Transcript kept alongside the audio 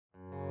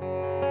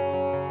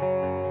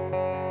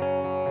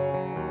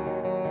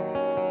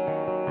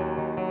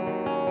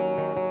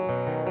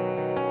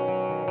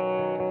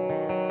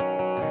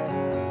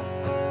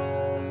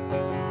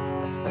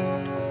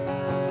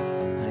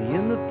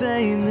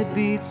pain that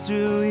beats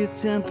through your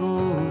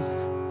temples.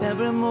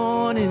 Every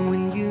morning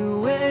when you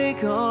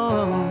wake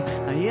up,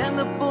 I am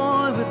the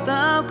boy with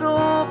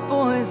alcohol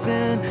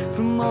poison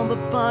from all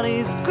the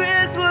parties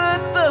Chris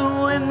would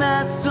throw in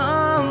that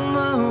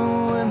summer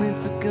when we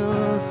took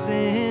us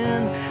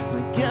in.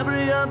 Like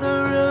every other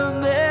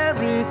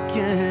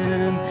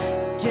American,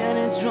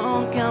 getting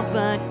drunk out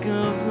back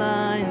of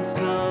Lions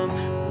Club,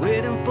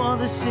 waiting for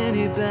the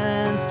shitty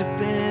bands to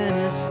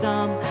finish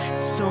up.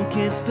 Some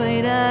kids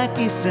played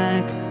hacky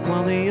sack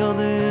while the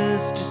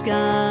others just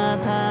got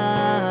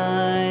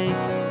high.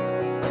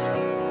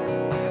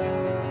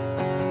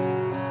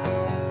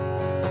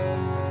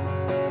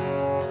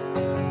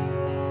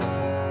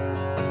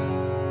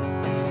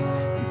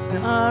 It's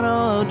not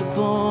hard to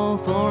fall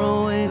for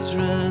a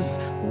waitress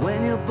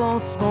when you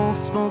both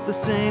smoke the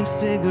same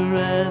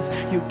cigarettes.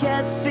 You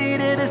get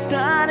seated as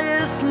tight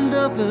as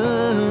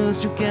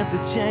lovers. You get the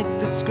check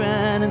that's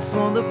grand and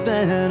for the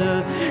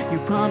better. You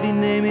probably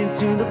name it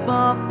to the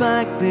bar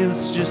back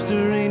list just to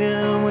read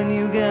it when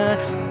you get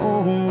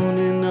old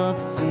enough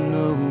to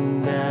know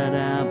that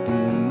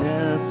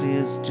happiness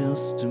is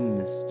just a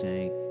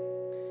mistake.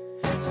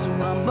 So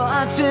I'm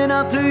marching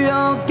up to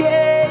your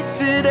gates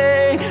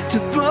today to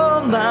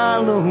throw my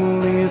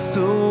lonely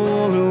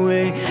soul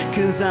away.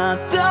 'Cause I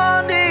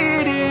don't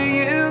need it,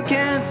 you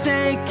can't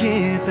take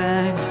it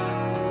back.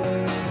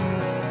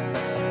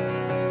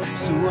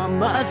 So I'm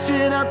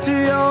marching up to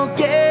your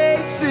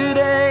gates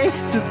today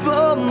to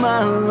throw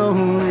my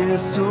lonely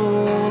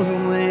soul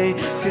away.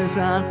 'Cause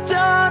I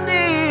don't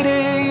need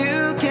it, you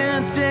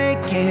can't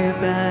take it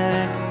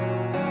back.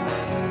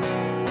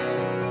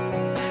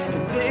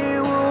 And they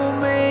will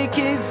make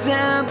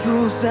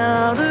examples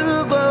out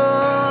of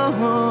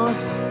us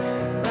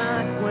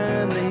back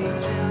when they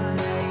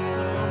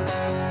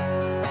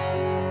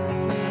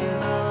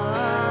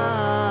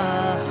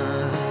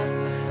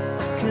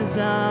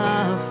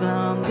I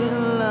found the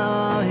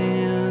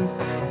lions,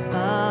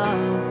 I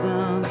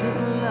found the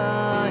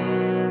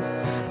lions.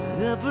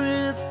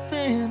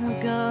 Everything I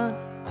got,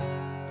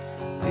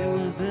 it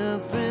was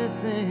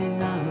everything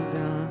I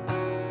got.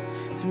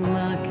 Through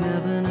my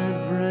cabinet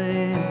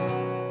brain,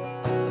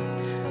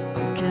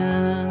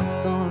 canned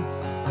thoughts.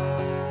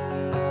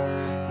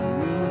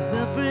 It was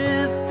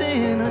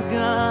everything I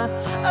got,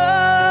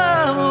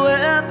 oh,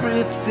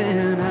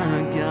 everything I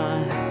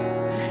got.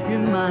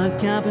 In my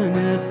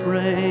cabinet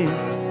brain,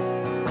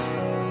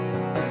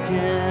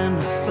 again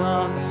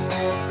thoughts.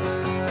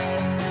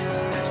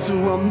 So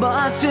I'm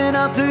marching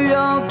up to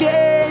your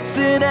gates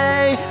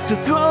today to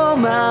throw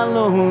my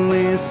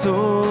lonely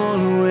soul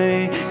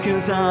away.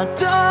 'Cause I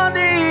don't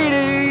need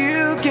it,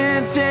 you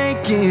can't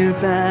take it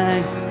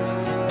back.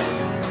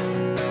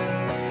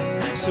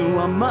 So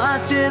I'm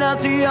marching up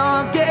to your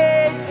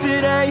gates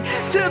today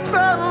to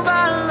throw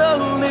my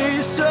lonely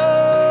soul